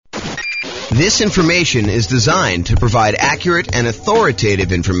This information is designed to provide accurate and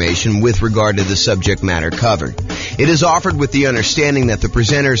authoritative information with regard to the subject matter covered. It is offered with the understanding that the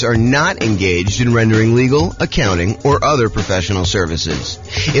presenters are not engaged in rendering legal, accounting, or other professional services.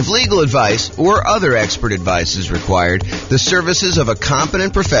 If legal advice or other expert advice is required, the services of a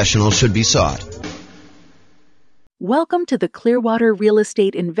competent professional should be sought. Welcome to the Clearwater Real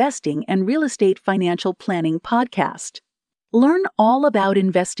Estate Investing and Real Estate Financial Planning podcast. Learn all about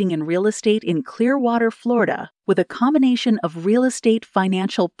investing in real estate in Clearwater, Florida, with a combination of real estate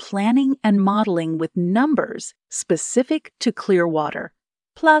financial planning and modeling with numbers specific to Clearwater,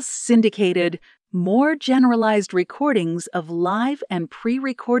 plus syndicated, more generalized recordings of live and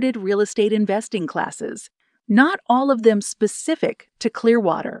pre-recorded real estate investing classes, not all of them specific to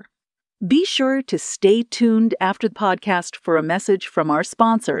Clearwater. Be sure to stay tuned after the podcast for a message from our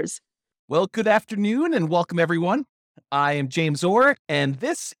sponsors. Well, good afternoon and welcome everyone. I am James Orr, and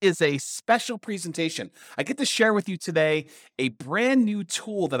this is a special presentation. I get to share with you today a brand new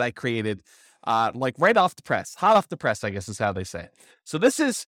tool that I created, right off the press, hot off the press, I guess is how they say it. So this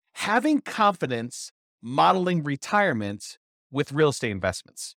is having confidence modeling retirement with real estate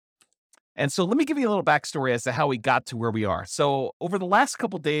investments. And so let me give you a little backstory as to how we got to where we are. So over the last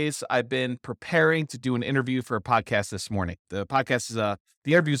couple of days, I've been preparing to do an interview for a podcast this morning. The podcast is, the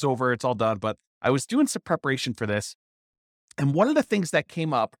interview's over, it's all done, but I was doing some preparation for this. And one of the things that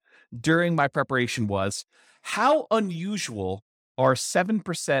came up during my preparation was how unusual are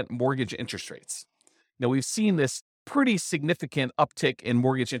 7% mortgage interest rates. Now, we've seen this pretty significant uptick in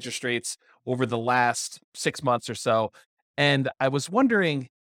mortgage interest rates over the last 6 months or so. And I was wondering,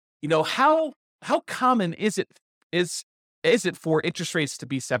 how common is it for interest rates to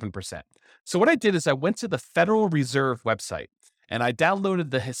be 7%? So what I did is I went to the Federal Reserve website and I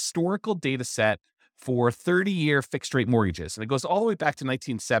downloaded the historical data set for 30-year fixed rate mortgages. And it goes all the way back to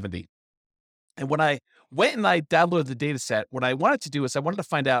 1970. And when I went and I downloaded the data set, what I wanted to do is I wanted to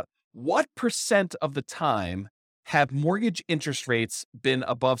find out what percent of the time have mortgage interest rates been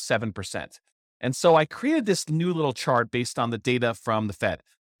above 7%. And so I created this new little chart based on the data from the Fed.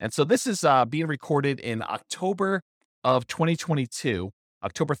 And so this is being recorded in October of 2022,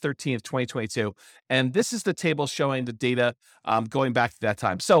 October 13th, 2022. And this is the table showing the data going back to that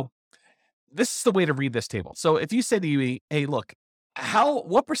time. So this is the way to read this table. So if you say to me, hey, look,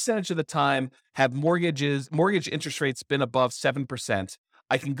 what percentage of the time have mortgage interest rates been above 7%?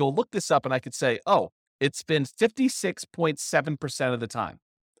 I can go look this up and I could say, it's been 56.7% of the time.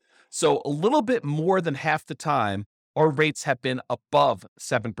 So a little bit more than half the time, our rates have been above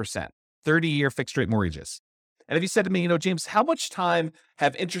 7%, 30-year fixed rate mortgages. And if you said to me, James, how much time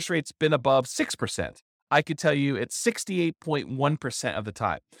have interest rates been above 6%? I could tell you it's 68.1% of the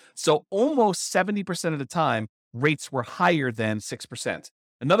time. So almost 70% of the time, rates were higher than 6%.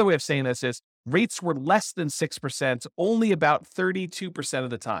 Another way of saying this is rates were less than 6% only about 32% of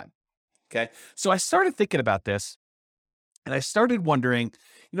the time. Okay. So I started thinking about this and I started wondering,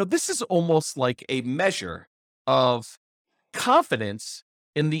 this is almost like a measure of confidence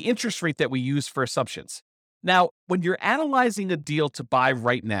in the interest rate that we use for assumptions. Now, when you're analyzing a deal to buy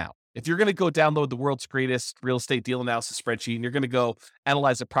right now, if you're going to go download the world's greatest real estate deal analysis spreadsheet and you're going to go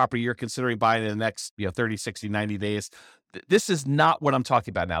analyze a property you're considering buying in the next 30, 60, 90 days, this is not what I'm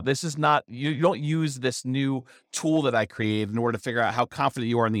talking about now. This is not, you don't use this new tool that I created in order to figure out how confident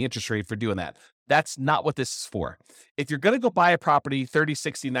you are in the interest rate for doing that. That's not what this is for. If you're going to go buy a property 30,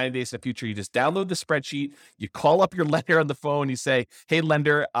 60, 90 days in the future, you just download the spreadsheet, you call up your lender on the phone, you say, hey,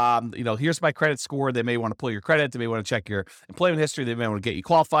 lender, here's my credit score. They may want to pull your credit. They may want to check your employment history. They may want to get you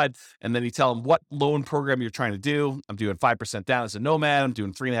qualified. And then you tell them what loan program you're trying to do. I'm doing 5% down as a nomad. I'm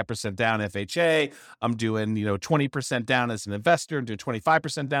doing 3.5% down FHA. I'm doing, 20% down as an investor. I'm doing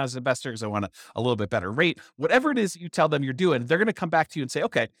 25% down as an investor because I want a little bit better rate. Whatever it is you tell them you're doing, they're going to come back to you and say,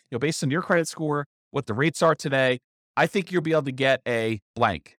 okay, based on your credit score, what the rates are today, I think you'll be able to get a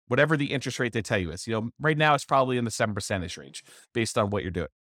blank, whatever the interest rate they tell you is. Right now it's probably in the 7% range based on what you're doing.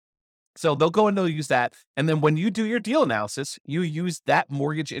 So they'll go and they'll use that. And then when you do your deal analysis, you use that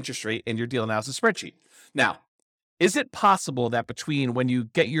mortgage interest rate in your deal analysis spreadsheet. Now, is it possible that between when you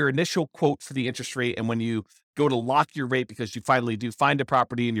get your initial quote for the interest rate and when you go to lock your rate because you finally do find a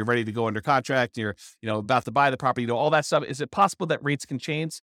property and you're ready to go under contract, and you're about to buy the property, all that stuff, is it possible that rates can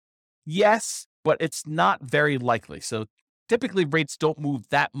change? Yes, but it's not very likely. So typically rates don't move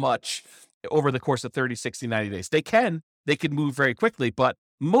that much over the course of 30, 60, 90 days. They can move very quickly, but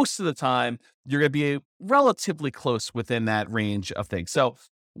most of the time you're going to be relatively close within that range of things. So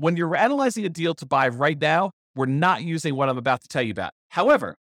when you're analyzing a deal to buy right now, we're not using what I'm about to tell you about.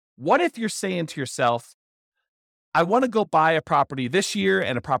 However, what if you're saying to yourself, I want to go buy a property this year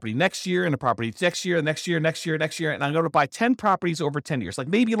and a property next year and a property next year, next year, and I'm going to buy 10 properties over 10 years. Like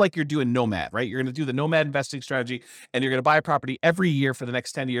maybe like you're doing Nomad, right? You're going to do the Nomad investing strategy and you're going to buy a property every year for the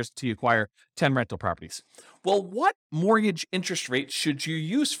next 10 years until you acquire 10 rental properties. Well, what mortgage interest rate should you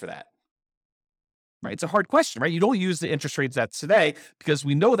use for that? Right? It's a hard question, right? You don't use the interest rates that's today because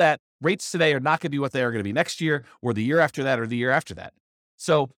we know that rates today are not going to be what they are going to be next year or the year after that or the year after that.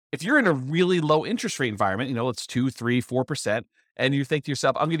 So if you're in a really low interest rate environment, it's 2, 3, 4%, and you think to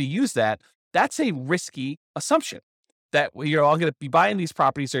yourself, I'm going to use that, that's a risky assumption that, I'm going to be buying these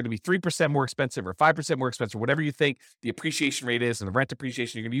properties. They're going to be 3% more expensive or 5% more expensive, whatever you think the appreciation rate is and the rent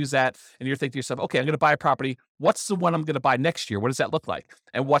appreciation, you're going to use that. And you're thinking to yourself, okay, I'm going to buy a property. What's the one I'm going to buy next year? What does that look like?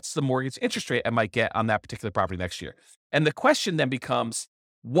 And what's the mortgage interest rate I might get on that particular property next year? And the question then becomes,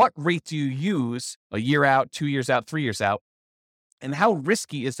 what rate do you use a year out, 2 years out, 3 years out? And how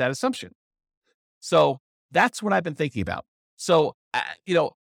risky is that assumption? So that's what I've been thinking about. So,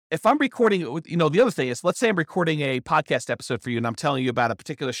 if I'm recording, the other thing is, let's say I'm recording a podcast episode for you and I'm telling you about a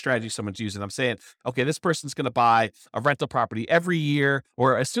particular strategy someone's using. I'm saying, okay, this person's going to buy a rental property every year,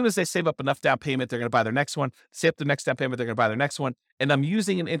 or as soon as they save up enough down payment, they're going to buy their next one. Save up the next down payment, they're going to buy their next one. And I'm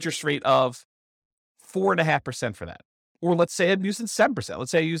using an interest rate of 4.5% for that. Or let's say I'm using 7%. Let's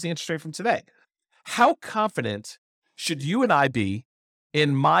say I use the interest rate from today. How confident should you and I be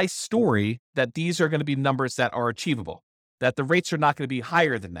in my story that these are going to be numbers that are achievable, that the rates are not going to be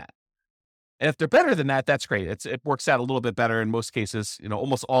higher than that? And if they're better than that, that's great. It works out a little bit better in most cases,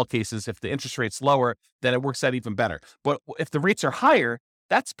 almost all cases. If the interest rate's lower, then it works out even better. But if the rates are higher,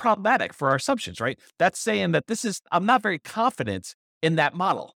 that's problematic for our assumptions, right? That's saying that I'm not very confident in that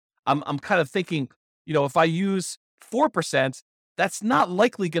model. I'm kind of thinking, if I use 4%, that's not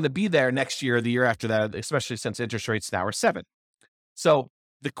likely going to be there next year or the year after that, especially since interest rates now are 7%. So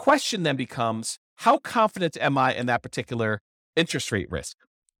the question then becomes, how confident am I in that particular interest rate risk?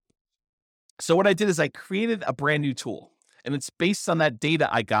 So what I did is I created a brand new tool, and it's based on that data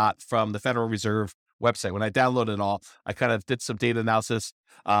I got from the Federal Reserve website. When I downloaded it all, I kind of did some data analysis,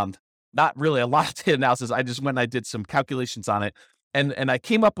 not really a lot of data analysis. I just went and I did some calculations on it. And I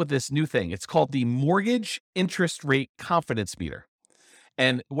came up with this new thing. It's called the Mortgage Interest Rate Confidence Meter.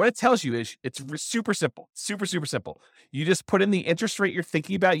 And what it tells you is it's super simple, super, super simple. You just put in the interest rate you're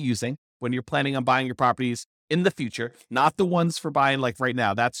thinking about using when you're planning on buying your properties in the future, not the ones for buying like right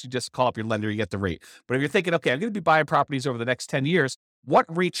now. That's, you just call up your lender, you get the rate. But if you're thinking, okay, I'm going to be buying properties over the next 10 years, what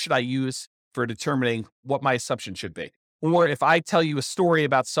rate should I use for determining what my assumption should be? Or if I tell you a story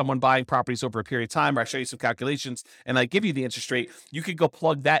about someone buying properties over a period of time, or I show you some calculations and I give you the interest rate, you could go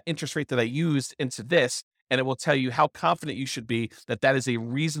plug that interest rate that I used into this, and it will tell you how confident you should be that that is a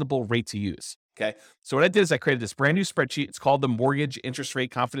reasonable rate to use. Okay. So what I did is I created this brand new spreadsheet. It's called the Mortgage Interest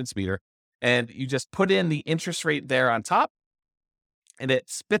Rate Confidence Meter. And you just put in the interest rate there on top, and it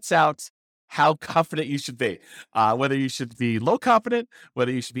spits out how confident you should be, whether you should be low confident,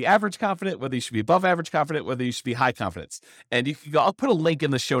 whether you should be average confident, whether you should be above average confident, whether you should be high confidence. And you can go, I'll put a link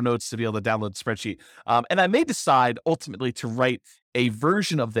in the show notes to be able to download the spreadsheet. And I may decide ultimately to write a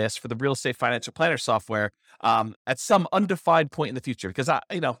version of this for the Real Estate Financial Planner software at some undefined point in the future, because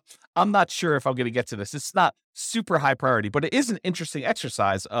I'm not sure if I'm going to get to this. It's not super high priority, but it is an interesting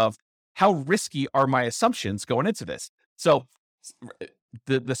exercise of how risky are my assumptions going into this. So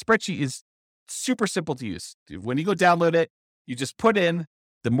the spreadsheet is super simple to use. When you go download it, you just put in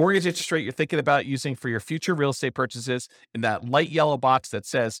the mortgage interest rate you're thinking about using for your future real estate purchases in that light yellow box that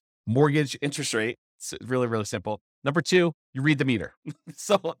says mortgage interest rate. It's really, really simple. Number 2, you read the meter.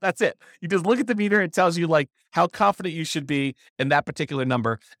 So that's it. You just look at the meter. It tells you like how confident you should be in that particular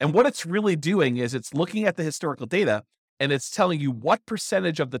number. And what it's really doing is it's looking at the historical data, and it's telling you what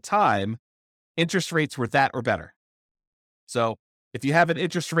percentage of the time interest rates were that or better. So if you have an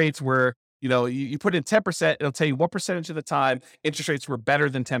interest rates where, you put in 10%, it'll tell you what percentage of the time interest rates were better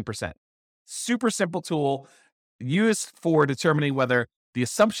than 10%. Super simple tool used for determining whether the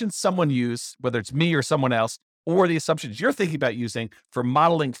assumptions someone used, whether it's me or someone else, or the assumptions you're thinking about using for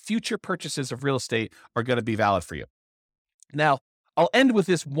modeling future purchases of real estate are going to be valid for you. Now, I'll end with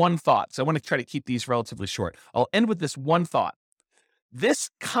this one thought. So I want to try to keep these relatively short. I'll end with this one thought.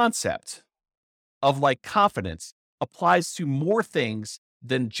 This concept of like confidence applies to more things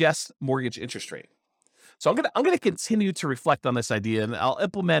than just mortgage interest rate. So I'm going to continue to reflect on this idea, and I'll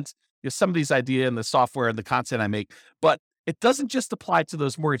implement some of these ideas in the software and the content I make, but it doesn't just apply to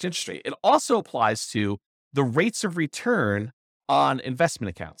those mortgage interest rate. It also applies to the rates of return on investment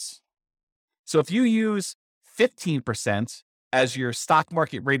accounts. So if you use 15% as your stock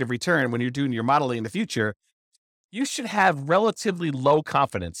market rate of return when you're doing your modeling in the future, you should have relatively low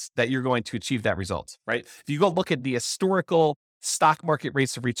confidence that you're going to achieve that result, right? If you go look at the historical stock market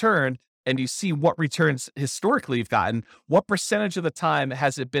rates of return and you see what returns historically you've gotten, what percentage of the time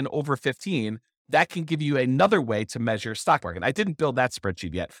has it been over 15? That can give you another way to measure stock market. I didn't build that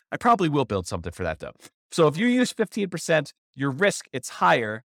spreadsheet yet. I probably will build something for that though. So if you use 15%, your risk, it's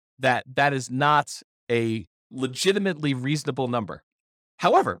higher. That is not a legitimately reasonable number.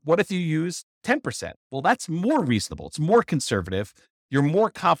 However, what if you use 10%? Well, that's more reasonable. It's more conservative. You're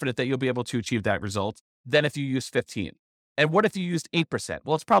more confident that you'll be able to achieve that result than if you use 15. And what if you used 8%?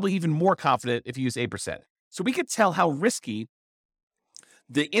 Well, it's probably even more confident if you use 8%. So we could tell how risky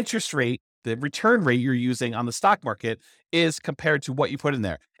the interest rate, the return rate you're using on the stock market is compared to what you put in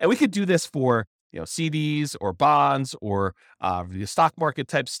there. And we could do this for CDs or bonds or the stock market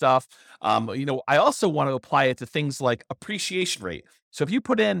type stuff. I also want to apply it to things like appreciation rate. So if you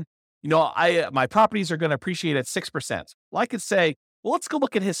put in, my properties are going to appreciate at 6%. Well, I could say, well, let's go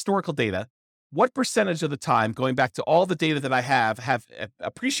look at historical data. What percentage of the time, going back to all the data that I have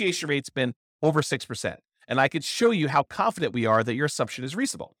appreciation rates been over 6%? And I could show you how confident we are that your assumption is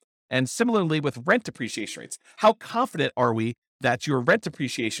reasonable. And similarly with rent appreciation rates, how confident are we that your rent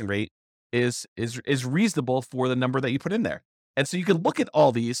appreciation rate is reasonable for the number that you put in there? And so you can look at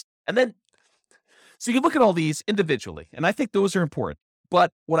all these so you can look at all these individually. And I think those are important.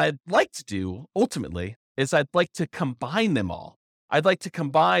 But what I'd like to do ultimately is I'd like to combine them all. I'd like to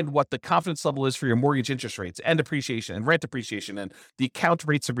combine what the confidence level is for your mortgage interest rates and appreciation and rent appreciation and the account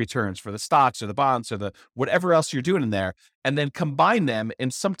rates of returns for the stocks or the bonds or the whatever else you're doing in there, and then combine them in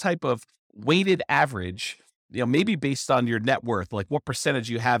some type of weighted average, maybe based on your net worth, like what percentage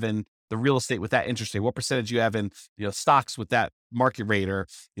you have in the real estate with that interest rate, what percentage you have in stocks with that market rate, or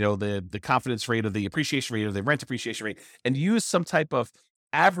the confidence rate of the appreciation rate or the rent appreciation rate, and use some type of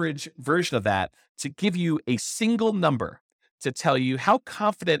average version of that to give you a single number to tell you how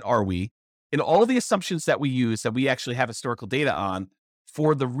confident are we in all the assumptions that we use, that we actually have historical data on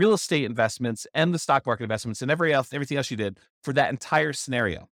for the real estate investments and the stock market investments and everything else you did for that entire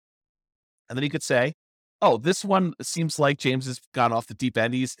scenario. And then you could say, oh, this one seems like James has gone off the deep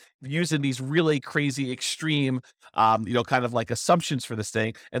end. He's using these really crazy, extreme, kind of like assumptions for this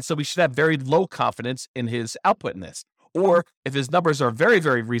thing. And so we should have very low confidence in his output in this. Or if his numbers are very,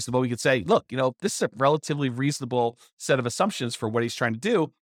 very reasonable, we could say, look, this is a relatively reasonable set of assumptions for what he's trying to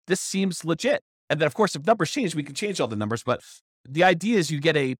do. This seems legit. And then, of course, if numbers change, we can change all the numbers. But the idea is you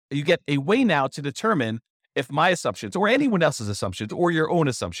get a way now to determine if my assumptions or anyone else's assumptions or your own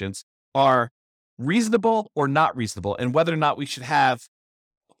assumptions are reasonable or not reasonable, and whether or not we should have,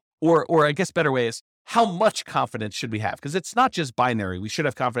 or I guess better way is, how much confidence should we have? Because it's not just binary. We should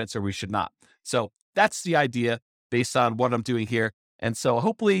have confidence or we should not. So that's the idea based on what I'm doing here. And so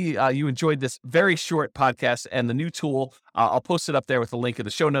hopefully you enjoyed this very short podcast and the new tool. I'll post it up there with a link in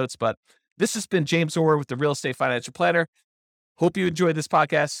the show notes. But this has been James Orr with the Real Estate Financial Planner. Hope you enjoyed this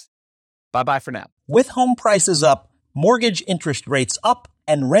podcast. Bye-bye for now. With home prices up, mortgage interest rates up,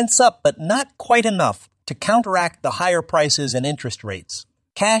 and rents up, but not quite enough to counteract the higher prices and interest rates,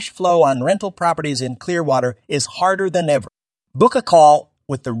 cash flow on rental properties in Clearwater is harder than ever. Book a call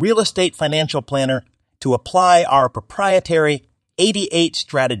with the Real Estate Financial Planner to apply our proprietary 88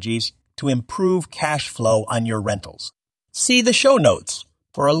 strategies to improve cash flow on your rentals. See the show notes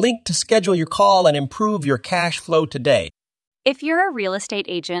for a link to schedule your call and improve your cash flow today. If you're a real estate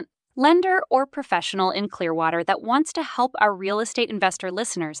agent, lender, or professional in Clearwater that wants to help our real estate investor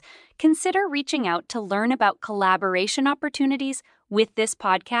listeners, consider reaching out to learn about collaboration opportunities with this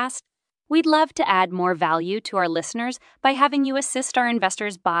podcast. We'd love to add more value to our listeners by having you assist our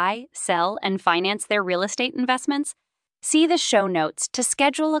investors buy, sell, and finance their real estate investments. See the show notes to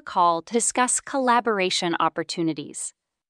schedule a call to discuss collaboration opportunities.